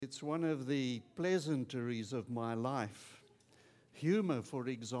It's one of the pleasantries of my life. Humor, for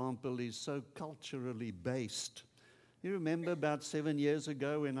example, is so culturally based. You remember about 7 years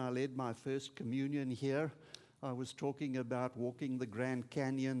ago when I led my first communion here, I was talking about walking the Grand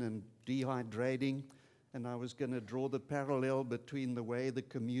Canyon and dehydrating, and I was going to draw the parallel between the way the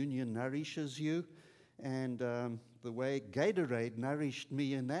communion nourishes you and the way Gatorade nourished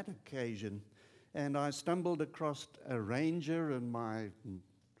me in that occasion. And I stumbled across a Ranger, and my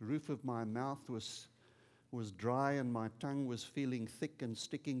roof of my mouth was dry, and my tongue was feeling thick and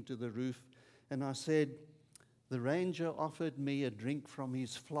sticking to the roof. And I said, the Ranger offered me a drink from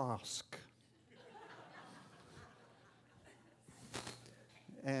his flask.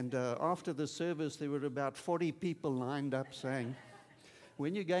 And after the service, there were about 40 people lined up saying,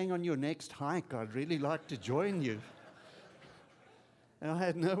 when you're going on your next hike, I'd really like to join you. And I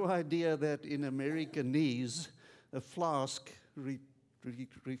had no idea that in Americanese, a flask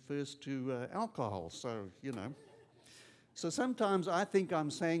refers to alcohol, so, you know. So sometimes I think I'm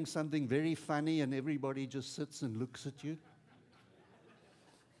saying something very funny and everybody just sits and looks at you.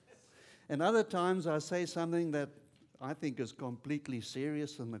 And other times I say something that I think is completely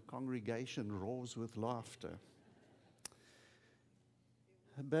serious and the congregation roars with laughter.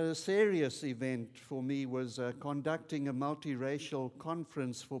 But a serious event for me was conducting a multiracial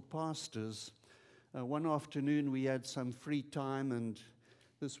conference for pastors. One afternoon we had some free time, and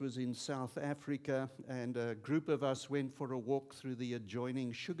this was in South Africa, and a group of us went for a walk through the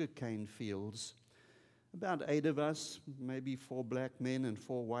adjoining sugarcane fields. About 8 of us, maybe 4 black men and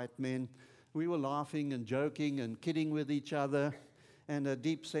 4 white men. We were laughing and joking and kidding with each other, and a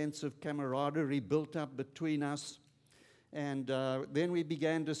deep sense of camaraderie built up between us. And then we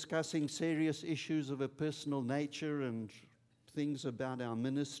began discussing serious issues of a personal nature and things about our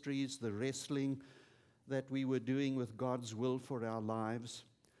ministries, the wrestling that we were doing with God's will for our lives.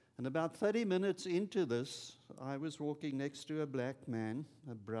 And about 30 minutes into this, I was walking next to a black man,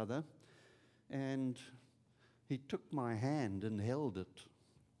 a brother, and he took my hand and held it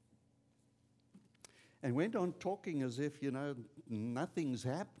and went on talking as if, nothing's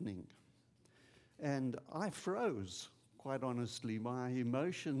happening. And I froze, quite honestly. My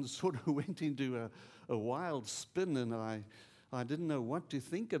emotions sort of went into a wild spin, and I didn't know what to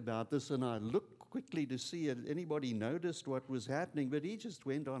think about this, and I looked quickly to see if anybody noticed what was happening, but he just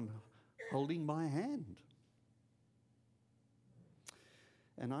went on holding my hand.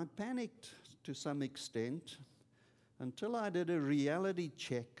 And I panicked to some extent until I did a reality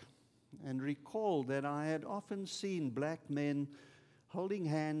check and recalled that I had often seen black men holding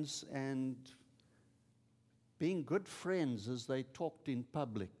hands and being good friends as they talked in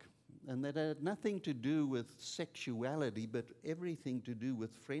public. And that had nothing to do with sexuality, but everything to do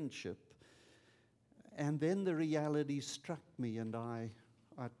with friendship. And then the reality struck me, and I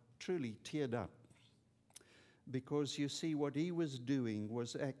truly teared up. Because you see, what he was doing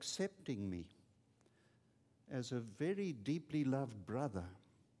was accepting me as a very deeply loved brother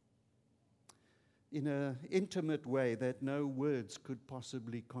in an intimate way that no words could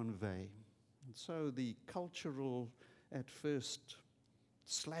possibly convey. And so the cultural, at first,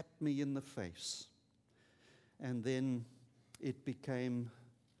 slapped me in the face. And then it became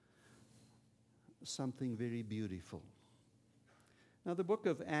something very beautiful. Now, the book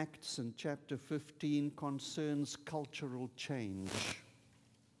of Acts in chapter 15 concerns cultural change.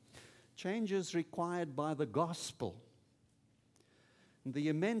 Change is required by the gospel. The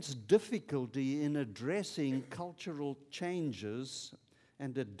immense difficulty in addressing cultural changes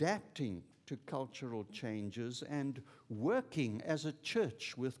and adapting to cultural changes and working as a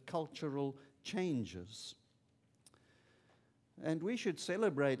church with cultural changes. And we should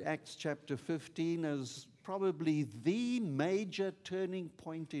celebrate Acts chapter 15 as probably the major turning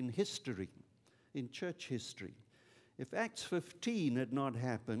point in history, in church history. If Acts 15 had not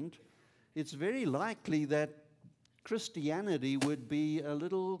happened, it's very likely that Christianity would be a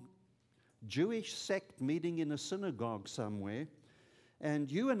little Jewish sect meeting in a synagogue somewhere,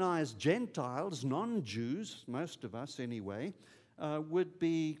 and you and I as Gentiles, non-Jews, most of us anyway, would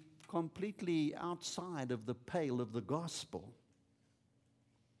be completely outside of the pale of the gospel.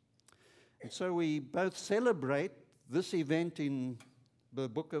 And so we both celebrate this event in the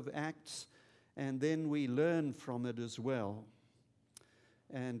book of Acts, and then we learn from it as well.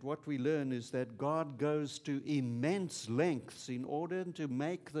 And what we learn is that God goes to immense lengths in order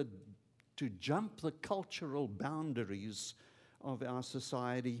to jump the cultural boundaries of our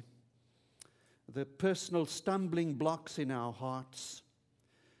society, the personal stumbling blocks in our hearts,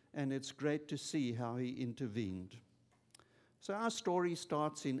 and it's great to see how he intervened. So our story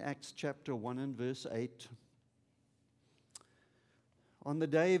starts in Acts chapter 1 and verse 8. On the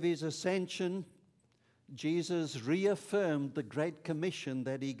day of his ascension, Jesus reaffirmed the Great Commission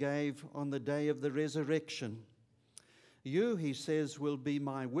that he gave on the day of the resurrection. You, he says, will be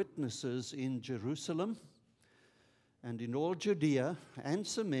my witnesses in Jerusalem and in all Judea and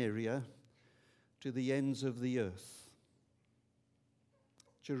Samaria to the ends of the earth.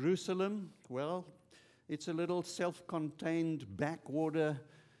 Jerusalem, well, it's a little self-contained backwater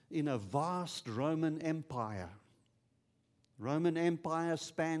in a vast Roman Empire. Roman Empire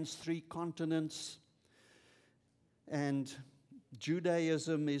spans 3 continents, and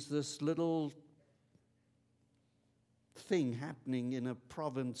Judaism is this little thing happening in a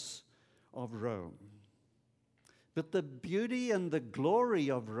province of Rome. But the beauty and the glory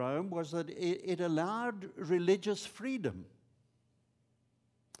of Rome was that it allowed religious freedom.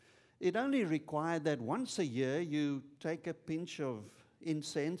 It only required that once a year you take a pinch of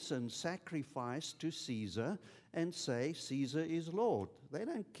incense and sacrifice to Caesar and say, Caesar is Lord. They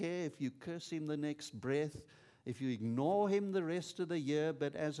don't care if you curse him the next breath, if you ignore him the rest of the year,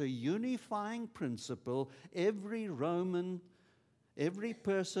 but as a unifying principle, every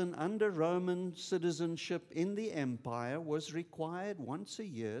person under Roman citizenship in the empire was required once a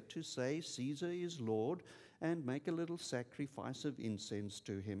year to say, Caesar is Lord, and make a little sacrifice of incense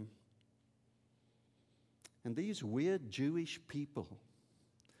to him. And these weird Jewish people,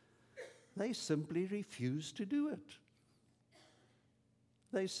 they simply refused to do it.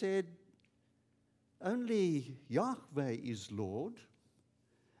 They said, only Yahweh is Lord,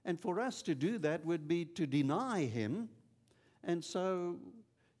 and for us to do that would be to deny him, and so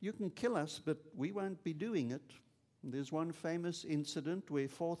you can kill us, but we won't be doing it. There's one famous incident where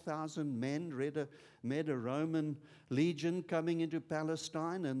 4,000 men met a Roman legion coming into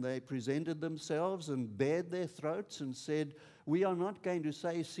Palestine, and they presented themselves and bared their throats and said, we are not going to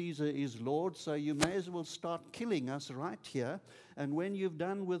say Caesar is Lord, so you may as well start killing us right here. And when you've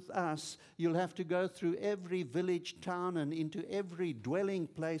done with us, you'll have to go through every village, town, and into every dwelling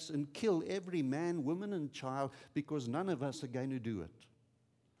place and kill every man, woman, and child, because none of us are going to do it.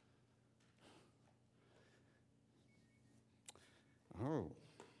 Oh.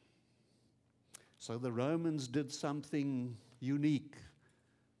 So the Romans did something unique.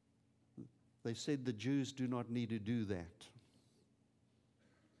 They said the Jews do not need to do that.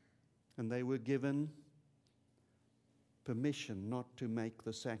 And they were given permission not to make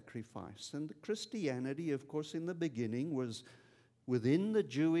the sacrifice. And Christianity, of course, in the beginning was within the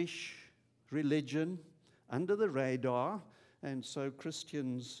Jewish religion, under the radar, and so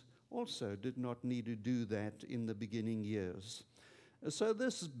Christians also did not need to do that in the beginning years. So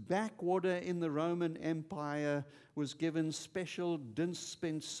this backwater in the Roman Empire was given special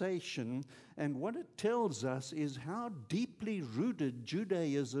dispensation, and what it tells us is how deeply rooted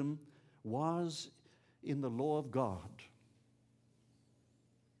Judaism was in the law of God.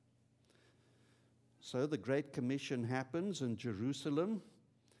 So the Great Commission happens in Jerusalem.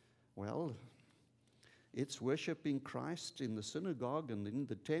 Well, it's worshiping Christ in the synagogue and in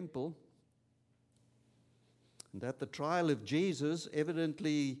the temple. And at the trial of Jesus,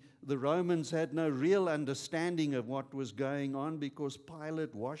 evidently the Romans had no real understanding of what was going on, because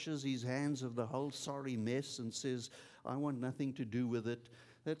Pilate washes his hands of the whole sorry mess and says, I want nothing to do with it.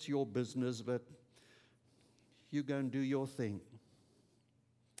 That's your business, but you go and do your thing.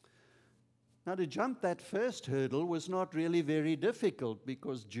 Now, to jump that first hurdle was not really very difficult,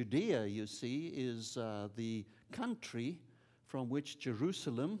 because Judea, you see, is the country from which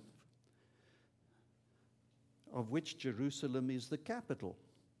Jerusalem is the capital.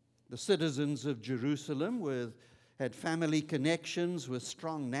 The citizens of Jerusalem had family connections with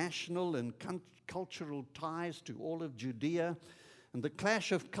strong national and cultural ties to all of Judea. And the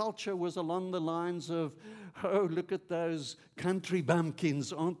clash of culture was along the lines of, oh, look at those country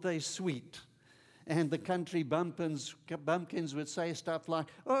bumpkins, aren't they sweet? And the country bumpkins would say stuff like,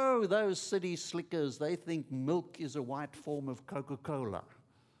 oh, those city slickers, they think milk is a white form of Coca-Cola.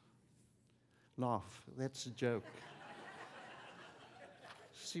 Laugh, that's a joke.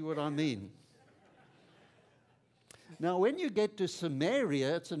 See what I mean? Now, when you get to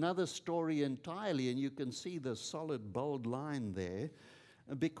Samaria, it's another story entirely, and you can see the solid, bold line there,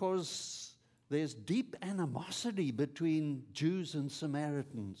 because there's deep animosity between Jews and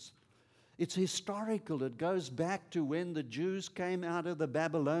Samaritans. It's historical. It goes back to when the Jews came out of the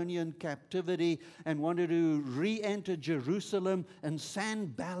Babylonian captivity and wanted to re-enter Jerusalem, and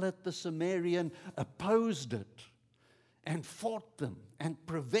Sanballat the Samaritan opposed it and fought them and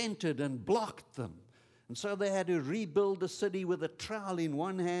prevented and blocked them. And so they had to rebuild the city with a trowel in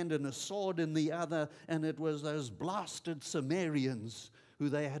one hand and a sword in the other, and it was those blasted Samaritans who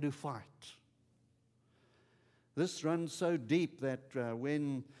they had to fight. This runs so deep that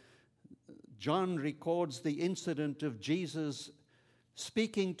when John records the incident of Jesus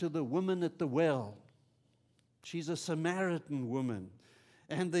speaking to the woman at the well, she's a Samaritan woman,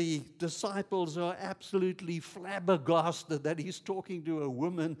 and the disciples are absolutely flabbergasted that he's talking to a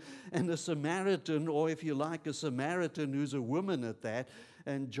woman and a Samaritan, or if you like, a Samaritan who's a woman at that.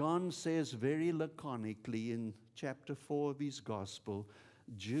 And John says very laconically in chapter 4 of his gospel,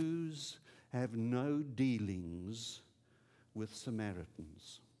 Jews have no dealings with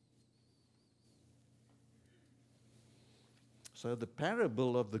Samaritans. So the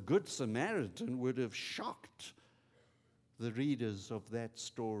parable of the Good Samaritan would have shocked the readers of that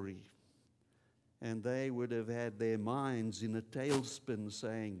story. And they would have had their minds in a tailspin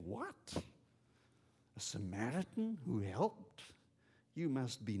saying, "What? A Samaritan who helped? You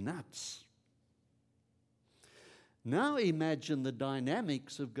must be nuts." Now imagine the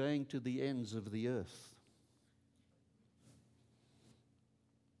dynamics of going to the ends of the earth.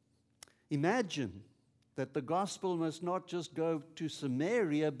 Imagine that the gospel must not just go to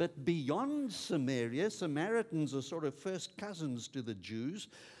Samaria, but beyond Samaria. Samaritans are sort of first cousins to the Jews.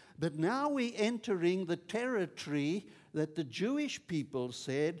 But now we're entering the territory that the Jewish people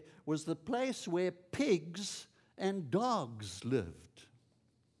said was the place where pigs and dogs lived.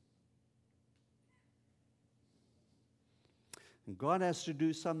 And God has to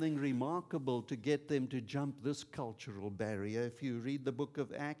do something remarkable to get them to jump this cultural barrier. If you read the book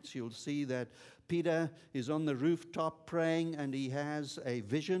of Acts, you'll see that Peter is on the rooftop praying, and he has a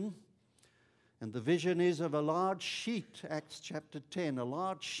vision. And the vision is of a large sheet, Acts chapter 10, a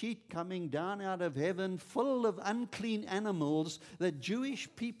large sheet coming down out of heaven full of unclean animals that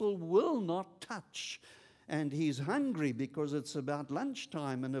Jewish people will not touch. And he's hungry because it's about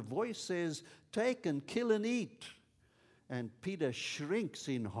lunchtime, and a voice says, "Take and kill and eat." And Peter shrinks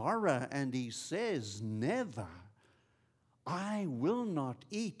in horror and he says, "Never. I will not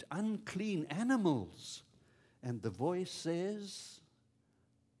eat unclean animals." And the voice says,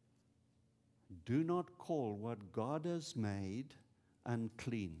 "Do not call what God has made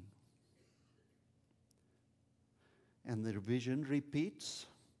unclean." And the vision repeats.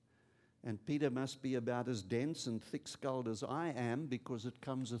 And Peter must be about as dense and thick-skulled as I am, because it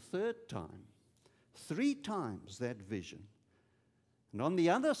comes a third time. 3 times that vision. And on the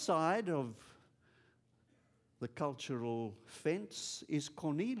other side of the cultural fence is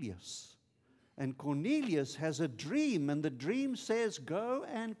Cornelius. And Cornelius has a dream, and the dream says, "Go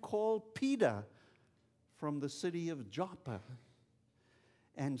and call Peter from the city of Joppa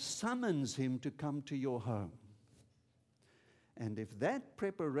and summons him to come to your home." And if that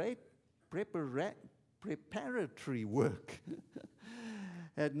preparatory work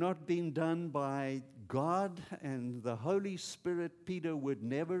had not been done by God and the Holy Spirit, Peter would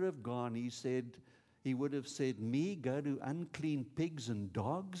never have gone. He would have said, "Me go to unclean pigs and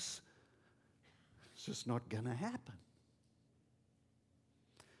dogs? It's just not going to happen."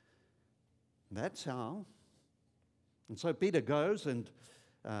 That's how. And so Peter goes and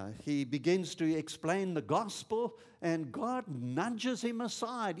he begins to explain the gospel, and God nudges him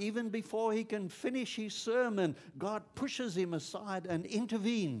aside. Even before he can finish his sermon, God pushes him aside and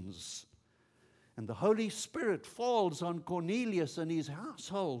intervenes. And the Holy Spirit falls on Cornelius and his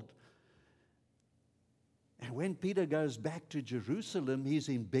household. And when Peter goes back to Jerusalem, he's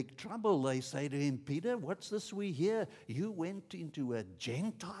in big trouble. They say to him, "Peter, what's this we hear? You went into a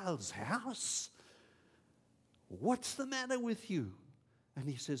Gentile's house? What's the matter with you?" And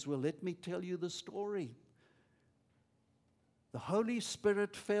he says, "Well, let me tell you the story. The Holy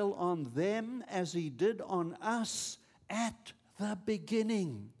Spirit fell on them as he did on us at the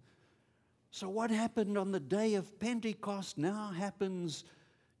beginning. So what happened on the day of Pentecost now happens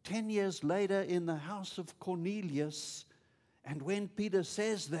 10 years later in the house of Cornelius. And when Peter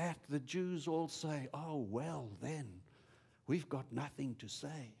says that, the Jews all say, 'Oh, well, then, we've got nothing to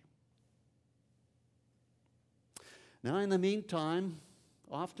say.'" Now, in the meantime,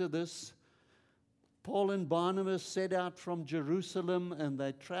 after this, Paul and Barnabas set out from Jerusalem, and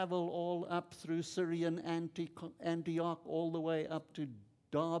they travel all up through Syrian Antioch, all the way up to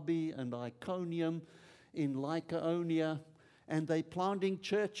Derbe and Iconium in Lycaonia, and they're planting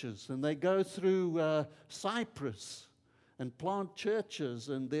churches, and they go through Cyprus and plant churches,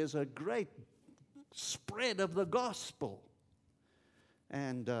 and there's a great spread of the gospel.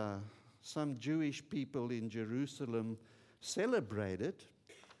 And some Jewish people in Jerusalem celebrate it,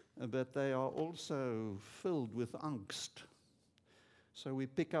 but they are also filled with angst. So we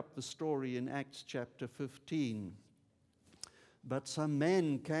pick up the story in Acts chapter 15. "But some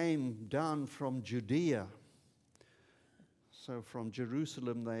men came down from Judea." So from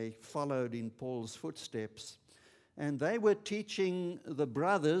Jerusalem they followed in Paul's footsteps. And they were teaching the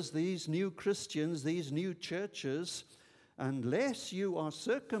brothers, these new Christians, these new churches, unless you are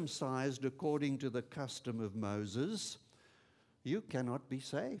circumcised according to the custom of Moses, you cannot be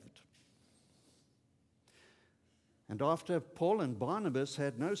saved. And after Paul and Barnabas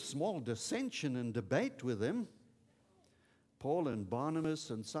had no small dissension and debate with him, Paul and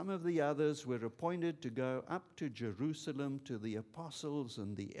Barnabas and some of the others were appointed to go up to Jerusalem to the apostles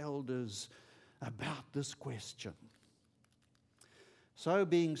and the elders about this question. So,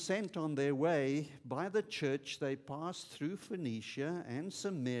 being sent on their way by the church, they passed through Phoenicia and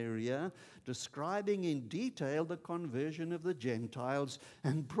Samaria, describing in detail the conversion of the Gentiles,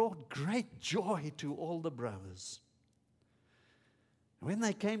 and brought great joy to all the brothers. When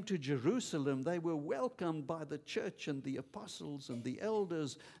they came to Jerusalem, they were welcomed by the church and the apostles and the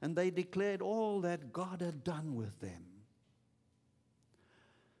elders, and they declared all that God had done with them.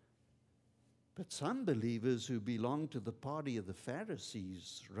 But some believers who belonged to the party of the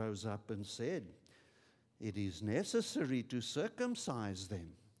Pharisees rose up and said, "It is necessary to circumcise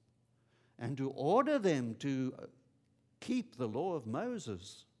them and to order them to keep the law of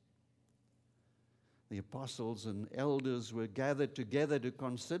Moses." The apostles and elders were gathered together to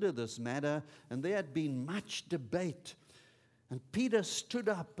consider this matter, and there had been much debate. And Peter stood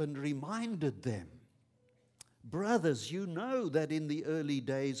up and reminded them, "Brothers, you know that in the early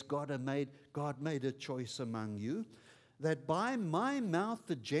days God made a choice among you, that by my mouth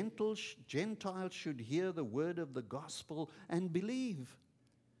the Gentiles should hear the word of the gospel and believe.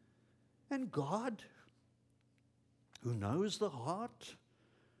 And God, who knows the heart,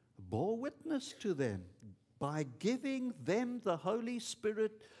 bore witness to them by giving them the Holy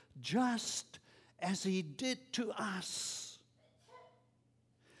Spirit just as He did to us.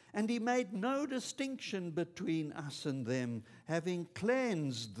 And He made no distinction between us and them, having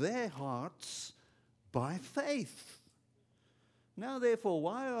cleansed their hearts by faith. Now therefore,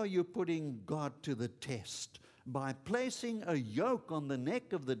 why are you putting God to the test by placing a yoke on the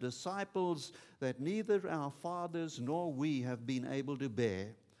neck of the disciples that neither our fathers nor we have been able to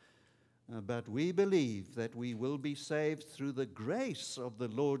bear? But we believe that we will be saved through the grace of the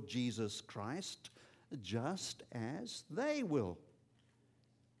Lord Jesus Christ, just as they will."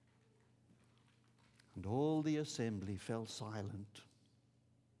 And all the assembly fell silent.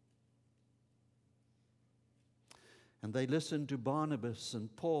 And they listened to Barnabas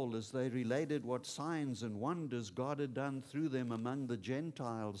and Paul as they related what signs and wonders God had done through them among the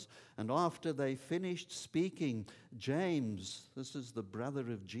Gentiles. And after they finished speaking, James, this is the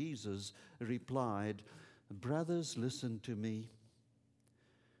brother of Jesus, replied, "Brothers, listen to me.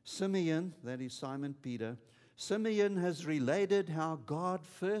 Simeon," that is Simon Peter, "Simeon has related how God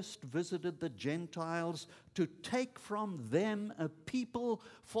first visited the Gentiles to take from them a people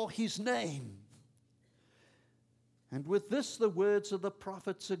for His name. And with this the words of the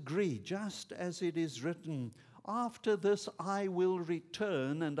prophets agree, just as it is written, 'After this I will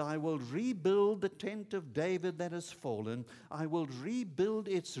return, and I will rebuild the tent of David that has fallen. I will rebuild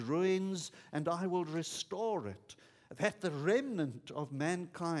its ruins, and I will restore it, that the remnant of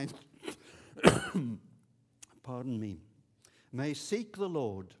mankind may seek the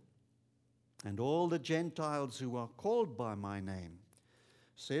Lord, and all the Gentiles who are called by my name,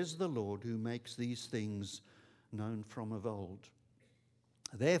 says the Lord, who makes these things known from of old.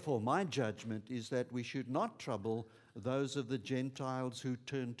 Therefore, my judgment is that we should not trouble those of the Gentiles who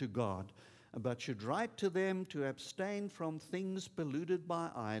turn to God, but should write to them to abstain from things polluted by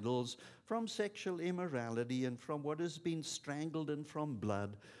idols, from sexual immorality, and from what has been strangled, and from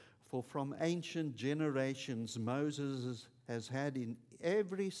blood. For from ancient generations Moses has had in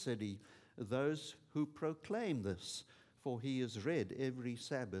every city those who proclaim this, for he is read every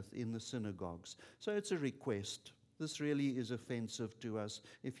Sabbath in the synagogues.'" So it's a request. This really is offensive to us,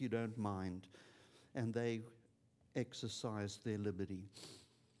 if you don't mind. And they exercised their liberty.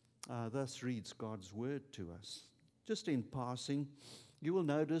 Thus reads God's word to us. Just in passing, you will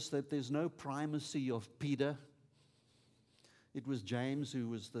notice that there's no primacy of Peter. It was James who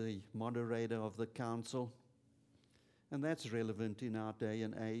was the moderator of the council. And that's relevant in our day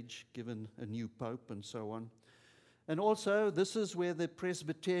and age, given a new pope and so on. And also, this is where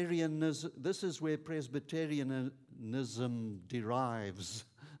Presbyterianism derives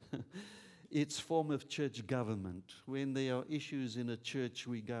its form of church government. When there are issues in a church,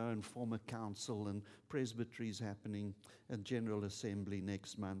 we go and form a council, and presbyteries happening, and General Assembly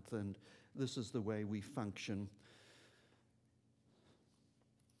next month, and this is the way we function.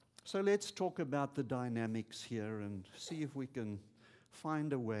 So let's talk about the dynamics here and see if we can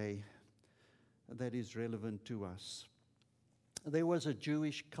find a way that is relevant to us. There was a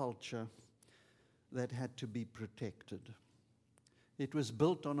Jewish culture that had to be protected. It was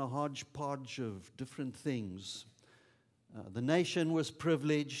built on a hodgepodge of different things. The nation was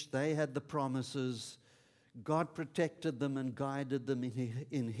privileged. They had the promises. God protected them and guided them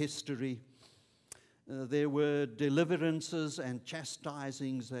in history. There were deliverances and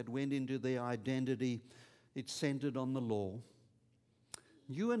chastisings that went into their identity. It centered on the law.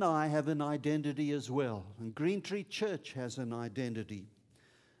 You and I have an identity as well, and Green Tree Church has an identity.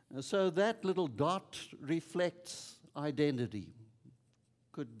 So that little dot reflects identity.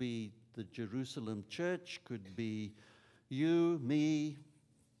 Could be the Jerusalem Church, could be you, me,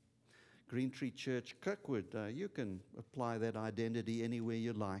 Green Tree Church, Kirkwood. You can apply that identity anywhere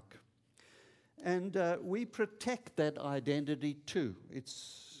you like. And we protect that identity too.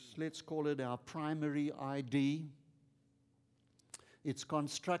 It's, let's call it our primary ID. It's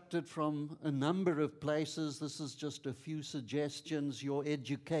constructed from a number of places. This is just a few suggestions. Your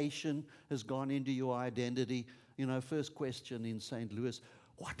education has gone into your identity. You know, first question in St. Louis,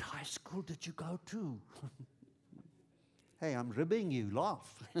 what high school did you go to? Hey, I'm ribbing you,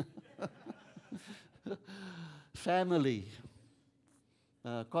 laugh. Family.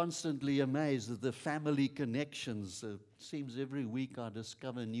 Constantly amazed at the family connections. It seems every week I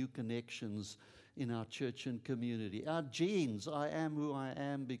discover new connections in our church and community. Our genes, I am who I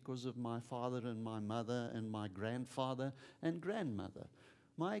am because of my father and my mother and my grandfather and grandmother.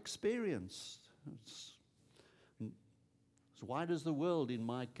 My experience, it's as wide as the world in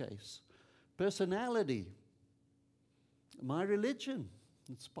my case. Personality, my religion,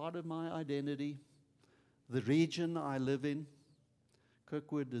 it's part of my identity. The region I live in,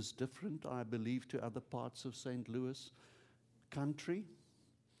 Kirkwood is different, I believe, to other parts of St. Louis. Country,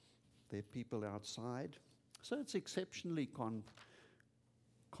 there are people outside. So it's exceptionally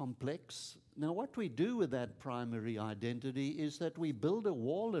complex. Now, what we do with that primary identity is that we build a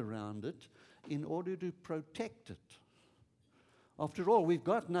wall around it in order to protect it. After all, we've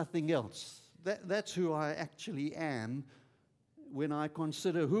got nothing else. That's who I actually am. When I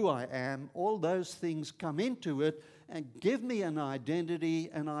consider who I am, all those things come into it and give me an identity,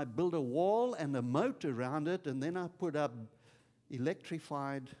 and I build a wall and a moat around it, and then I put up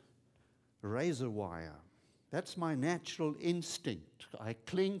electrified razor wire. That's my natural instinct. I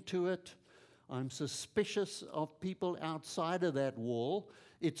cling to it. I'm suspicious of people outside of that wall.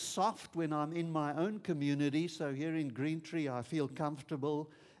 It's soft when I'm in my own community. So here in Green Tree, I feel comfortable,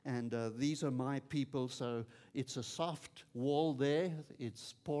 and these are my people. So it's a soft wall there.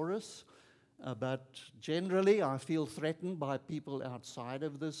 It's porous. But generally, I feel threatened by people outside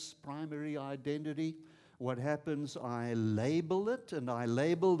of this primary identity. What happens, I label it, and I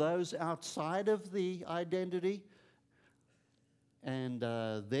label those outside of the identity. And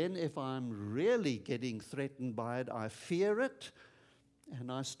then if I'm really getting threatened by it, I fear it,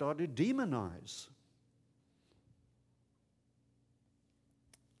 and I start to demonize.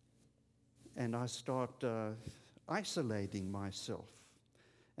 And I start isolating myself.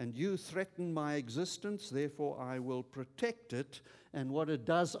 And you threaten my existence, therefore I will protect it. And what it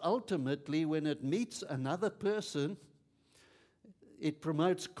does ultimately, when it meets another person, it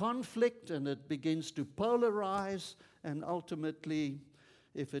promotes conflict and it begins to polarize. And ultimately,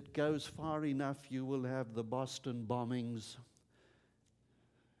 if it goes far enough, you will have the Boston bombings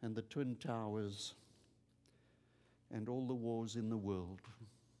and the Twin Towers and all the wars in the world.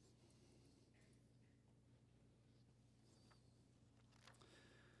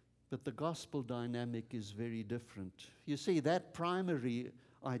 But the gospel dynamic is very different. You see, that primary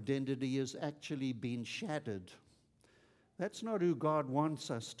identity has actually been shattered. That's not who God wants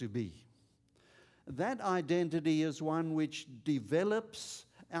us to be. That identity is one which develops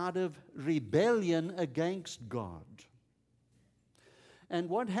out of rebellion against God. And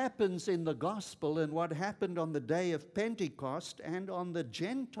what happens in the gospel, and what happened on the day of Pentecost and on the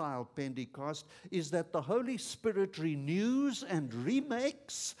Gentile Pentecost, is that the Holy Spirit renews and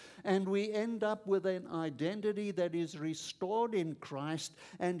remakes, and we end up with an identity that is restored in Christ,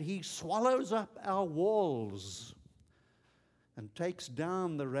 and He swallows up our walls and takes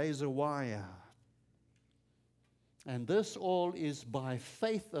down the razor wire. And this all is by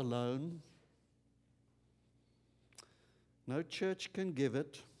faith alone. No church can give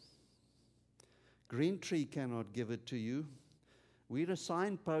it. Green Tree cannot give it to you. We're a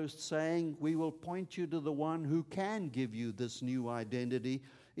signpost saying we will point you to the one who can give you this new identity.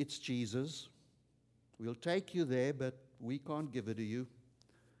 It's Jesus. We'll take you there, but we can't give it to you.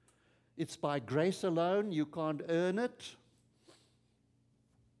 It's by grace alone. You can't earn it.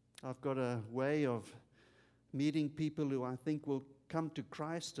 I've got a way of meeting people who I think will come to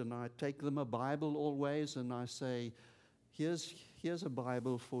Christ, and I take them a Bible always, and I say, Here's a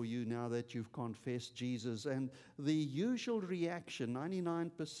Bible for you now that you've confessed Jesus. And the usual reaction,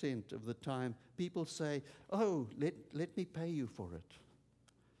 99% of the time, people say, oh, let me pay you for it.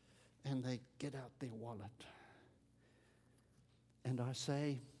 And they get out their wallet. And I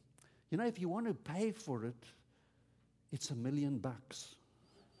say, if you want to pay for it, it's $1 million.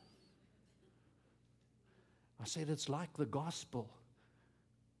 I said, it's like the gospel.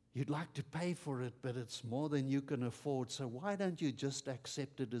 You'd like to pay for it, but it's more than you can afford. So why don't you just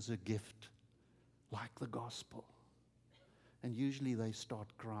accept it as a gift, like the gospel? And usually they start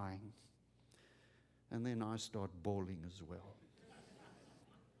crying. And then I start bawling as well.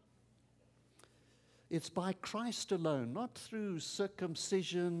 It's by Christ alone, not through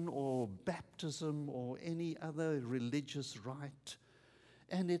circumcision or baptism or any other religious rite.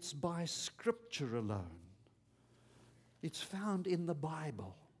 And it's by Scripture alone. It's found in the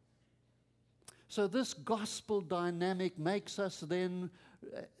Bible. So this gospel dynamic makes us then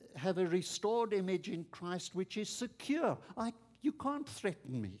have a restored image in Christ which is secure. You can't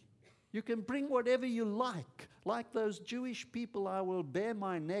threaten me. You can bring whatever you like. Like those Jewish people, I will bare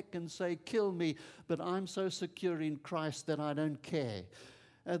my neck and say, kill me, but I'm so secure in Christ that I don't care.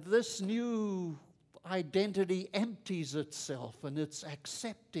 This new identity empties itself, and it's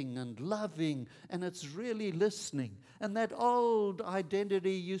accepting and loving, and it's really listening. And that old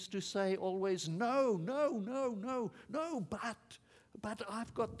identity used to say always, no, but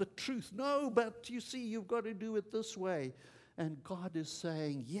I've got the truth. No, but you see, you've got to do it this way. And God is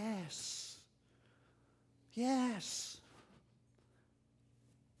saying, yes,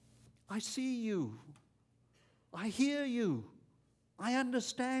 I see you. I hear you. I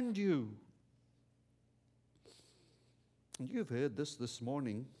understand you. And you've heard this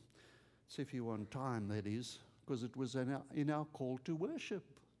morning, so if you want time, that is, because it was in our call to worship.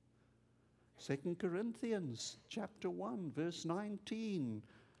 2 Corinthians chapter 1, verse 19.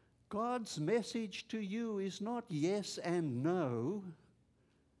 God's message to you is not yes and no.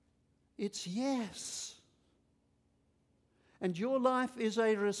 It's yes. And your life is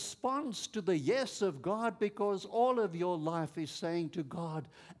a response to the yes of God, because all of your life is saying to God,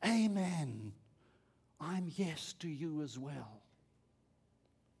 amen. I'm yes to you as well.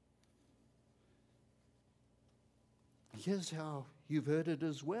 Here's how you've heard it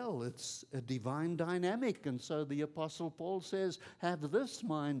as well. It's a divine dynamic. And so the Apostle Paul says, have this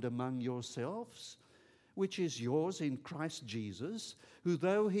mind among yourselves, which is yours in Christ Jesus, who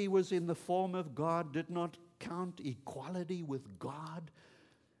though he was in the form of God, did not count equality with God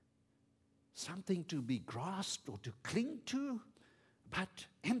something to be grasped or to cling to, but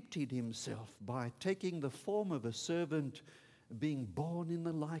emptied himself by taking the form of a servant, being born in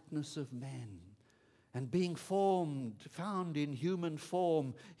the likeness of man. And being found in human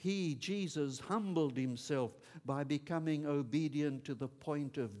form, he, Jesus, humbled himself by becoming obedient to the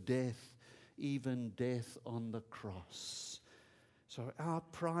point of death, even death on the cross. So our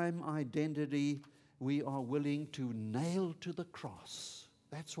prime identity, we are willing to nail to the cross.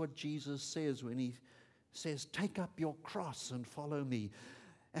 That's what Jesus says when he says, take up your cross and follow me.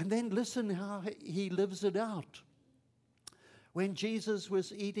 And then listen how he lives it out. When Jesus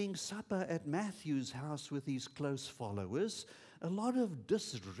was eating supper at Matthew's house with his close followers, a lot of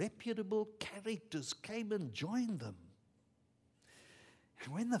disreputable characters came and joined them.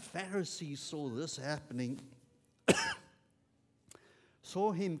 And when the Pharisees saw this happening,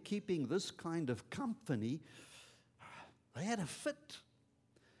 saw him keeping this kind of company, they had a fit.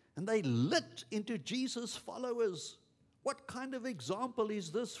 And they lit into Jesus' followers. What kind of example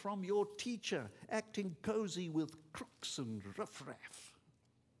is this from your teacher, acting cozy with crooks and riffraff?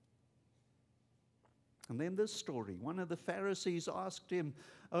 And then this story. One of the Pharisees asked him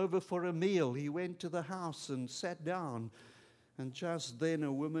over for a meal. He went to the house and sat down. And just then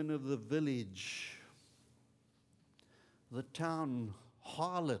a woman of the village, the town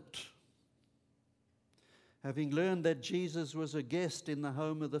harlot, having learned that Jesus was a guest in the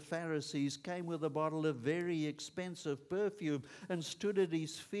home of the Pharisees, came with a bottle of very expensive perfume and stood at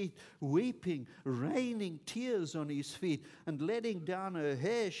his feet, weeping, raining tears on his feet. And letting down her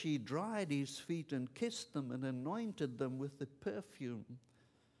hair, she dried his feet and kissed them and anointed them with the perfume.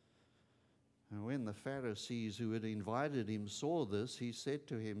 And when the Pharisees who had invited him saw this, he said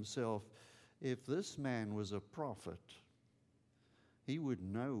to himself, if this man was a prophet, he would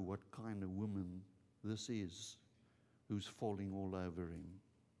know what kind of woman this is who's falling all over him.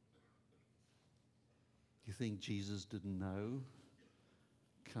 You think Jesus didn't know?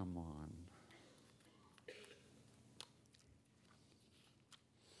 Come on.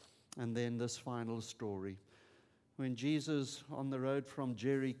 And then this final story. When Jesus, on the road from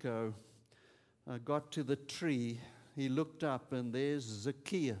Jericho, got to the tree he looked up, and there's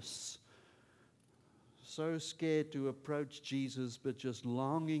Zacchaeus, so scared to approach Jesus, but just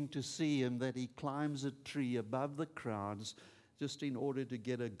longing to see him that he climbs a tree above the crowds just in order to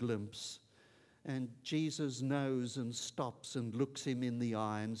get a glimpse. And Jesus knows and stops and looks him in the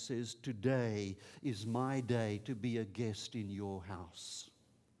eye and says, "Today is my day to be a guest in your house."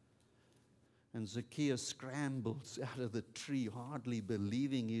 And Zacchaeus scrambles out of the tree, hardly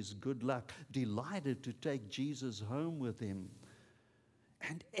believing his good luck, delighted to take Jesus home with him.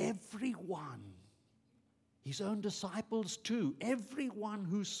 And everyone, his own disciples too, everyone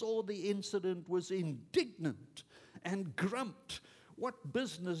who saw the incident was indignant and grumped. What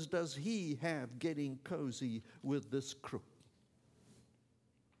business does he have getting cozy with this crook?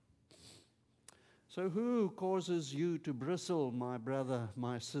 So who causes you to bristle, my brother,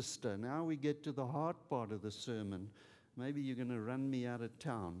 my sister? Now we get to the hard part of the sermon. Maybe you're going to run me out of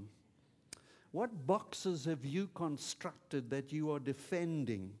town. What boxes have you constructed that you are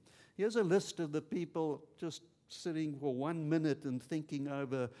defending? Here's a list of the people just sitting for 1 minute and thinking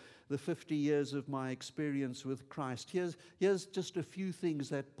over the 50 years of my experience with Christ. Here's just a few things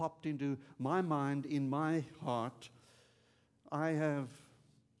that popped into my mind, in my heart. I have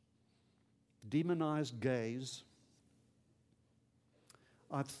demonized gays.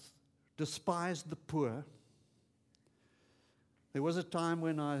 I've despised the poor. There was a time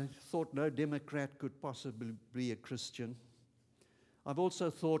when I thought no Democrat could possibly be a Christian. I've also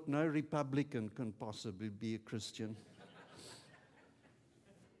thought no Republican can possibly be a Christian.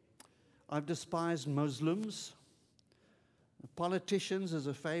 I've despised Muslims. Politicians is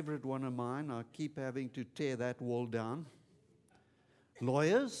a favorite one of mine. I keep having to tear that wall down.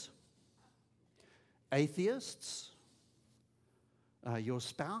 Lawyers, atheists, your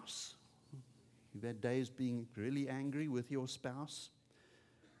spouse. You've had days being really angry with your spouse.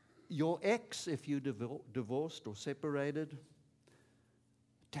 Your ex, if you divorced or separated.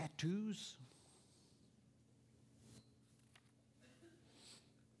 Tattoos.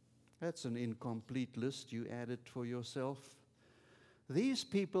 That's an incomplete list you added for yourself. These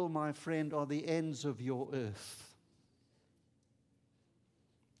people, my friend, are the ends of your earth.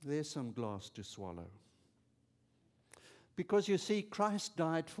 There's some glass to swallow. Because you see, Christ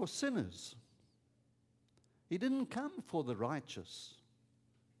died for sinners. He didn't come for the righteous.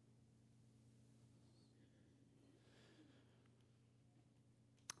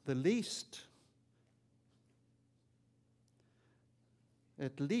 The least,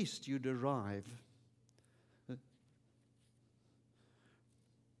 at least you derive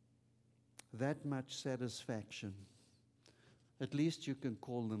that much satisfaction. At least you can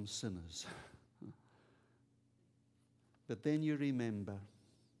call them sinners. But then you remember,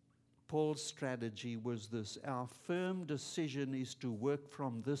 Paul's strategy was this: our firm decision is to work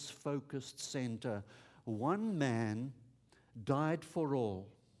from this focused center. One man died for all.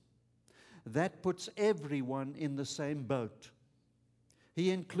 That puts everyone in the same boat.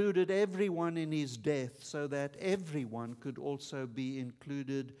 He included everyone in his death so that everyone could also be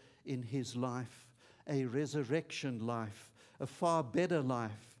included in his life, a resurrection life, a far better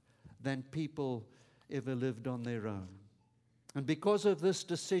life than people ever lived on their own. And because of this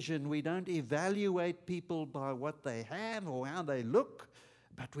decision, we don't evaluate people by what they have or how they look,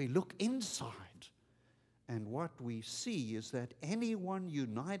 but we look inside. And what we see is that anyone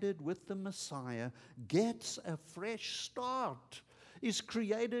united with the Messiah gets a fresh start, is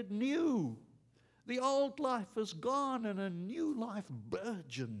created new. The old life is gone and a new life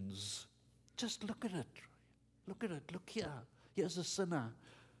burgeons. Just look at it. Look at it. Look here. Here's a sinner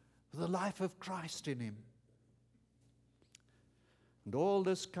with the life of Christ in him. And all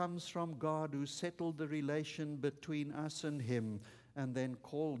this comes from God, who settled the relation between us and him and then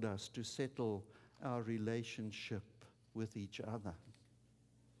called us to settle our relationship with each other.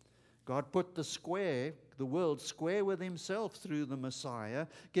 God put the world square with himself through the Messiah,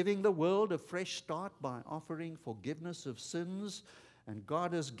 giving the world a fresh start by offering forgiveness of sins. And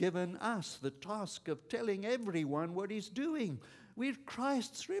God has given us the task of telling everyone what he's doing. We're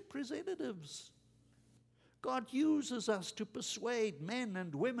Christ's representatives. God uses us to persuade men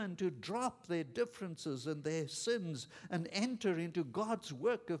and women to drop their differences and their sins and enter into God's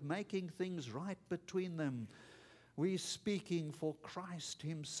work of making things right between them. We're speaking for Christ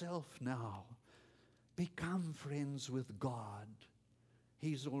himself now. Become friends with God.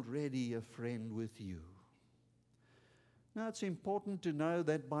 He's already a friend with you. Now, it's important to know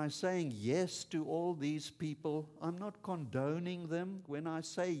that by saying yes to all these people, I'm not condoning them. When I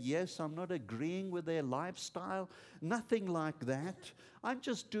say yes, I'm not agreeing with their lifestyle, nothing like that. I'm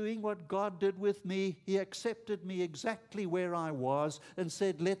just doing what God did with me. He accepted me exactly where I was and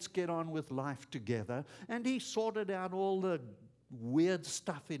said, let's get on with life together. And He sorted out all the weird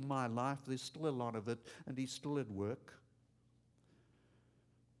stuff in my life. There's still a lot of it, and He's still at work.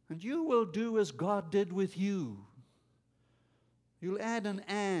 And you will do as God did with you. You'll add an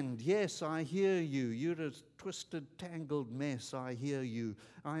and. Yes, I hear you. You're a twisted, tangled mess. I hear you.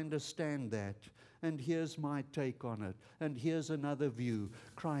 I understand that. And here's my take on it. And here's another view.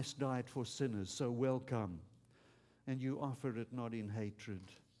 Christ died for sinners, so welcome. And you offer it not in hatred,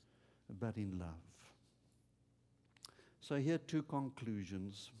 but in love. So here are two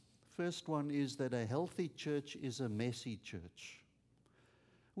conclusions. First one is that a healthy church is a messy church.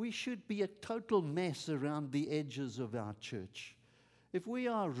 We should be a total mess around the edges of our church. If we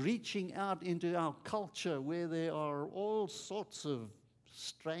are reaching out into our culture where there are all sorts of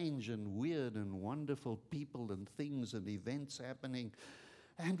strange and weird and wonderful people and things and events happening,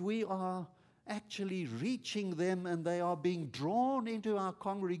 and we are actually reaching them and they are being drawn into our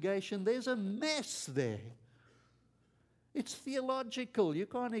congregation, there's a mess there. It's theological. You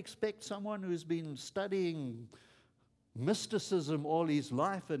can't expect someone who's been studying mysticism all his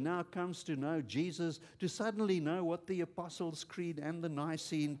life and now comes to know Jesus to suddenly know what the Apostles' Creed and the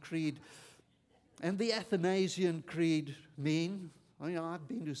Nicene Creed and the Athanasian Creed mean. I mean, I've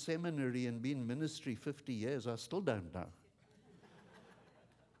been to seminary and been in ministry 50 years. I still don't know.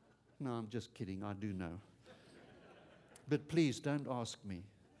 No, I'm just kidding. I do know. But please don't ask me.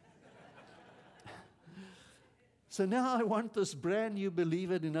 So now I want this brand new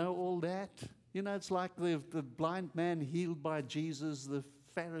believer to know all that. You know, it's like the blind man healed by Jesus. The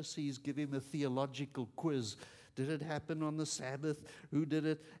Pharisees give him a theological quiz. Did it happen on the Sabbath? Who did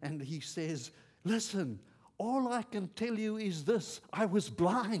it? And he says, listen, all I can tell you is this. I was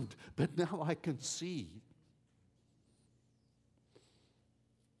blind, but now I can see.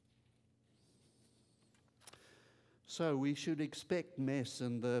 So we should expect mess,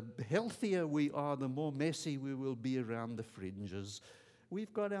 and the healthier we are, the more messy we will be around the fringes.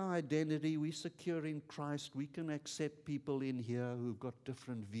 We've got our identity, we're secure in Christ, we can accept people in here who've got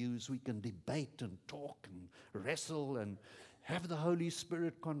different views, we can debate and talk and wrestle and have the Holy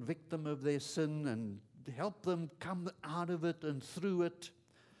Spirit convict them of their sin and help them come out of it and through it.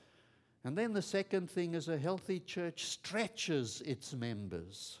 And then the second thing is a healthy church stretches its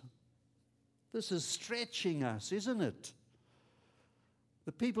members. This is stretching us, isn't it?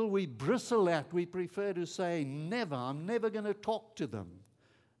 The people we bristle at, we prefer to say, never, I'm never going to talk to them.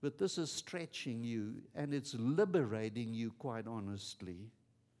 But this is stretching you, and it's liberating you, quite honestly.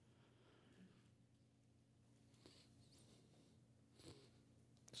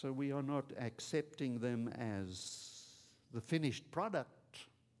 So we are not accepting them as the finished product.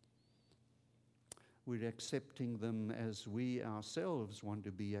 We're accepting them as we ourselves want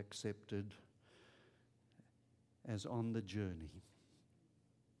to be accepted, as on the journey.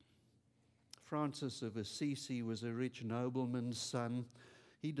 Francis of Assisi was a rich nobleman's son.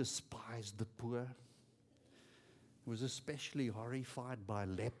 He despised the poor. He was especially horrified by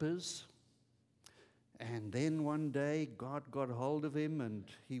lepers. And then one day, God got hold of him, and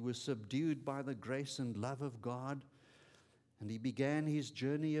he was subdued by the grace and love of God. And he began his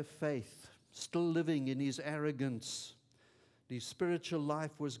journey of faith, still living in his arrogance. His spiritual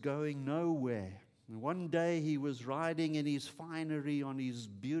life was going nowhere. And one day he was riding in his finery on his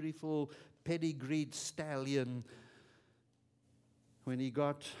beautiful pedigreed stallion when he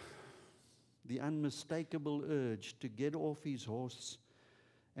got the unmistakable urge to get off his horse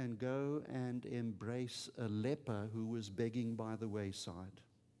and go and embrace a leper who was begging by the wayside.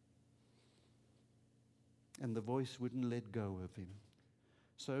 And the voice wouldn't let go of him.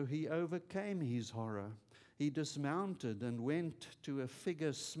 So he overcame his horror. He dismounted and went to a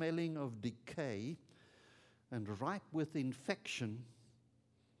figure smelling of decay and ripe with infection,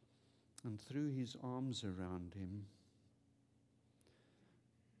 and threw his arms around him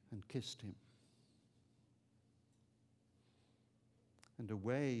and kissed him. And a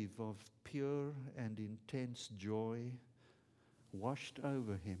wave of pure and intense joy washed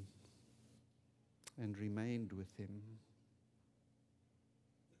over him and remained with him.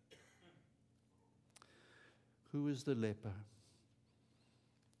 Who is the leper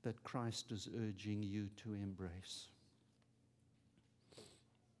that Christ is urging you to embrace?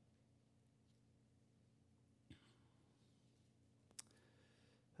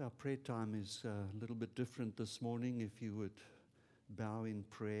 Our prayer time is a little bit different this morning. If you would bow in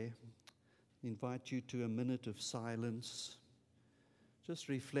prayer. invite you to a minute of silence. Just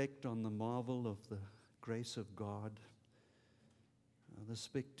reflect on the marvel of the grace of God, the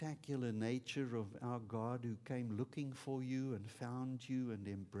spectacular nature of our God who came looking for you and found you and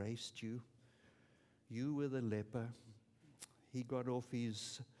embraced you. You were the leper. He got off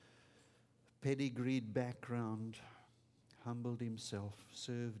his pedigreed background, humbled himself,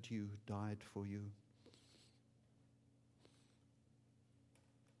 served you, died for you.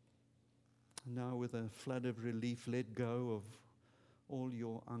 Now, with a flood of relief, let go of all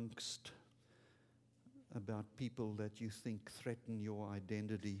your angst about people that you think threaten your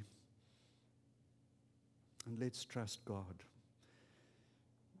identity. And let's trust God,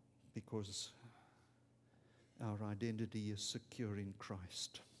 because our identity is secure in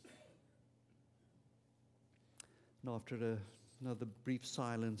Christ. And after another brief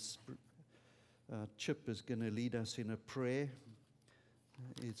silence, Chip is going to lead us in a prayer.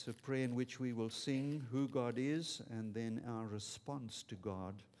 It's a prayer in which we will sing who God is and then our response to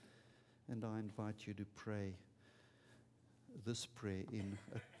God. And I invite you to pray this prayer in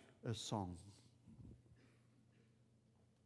a song.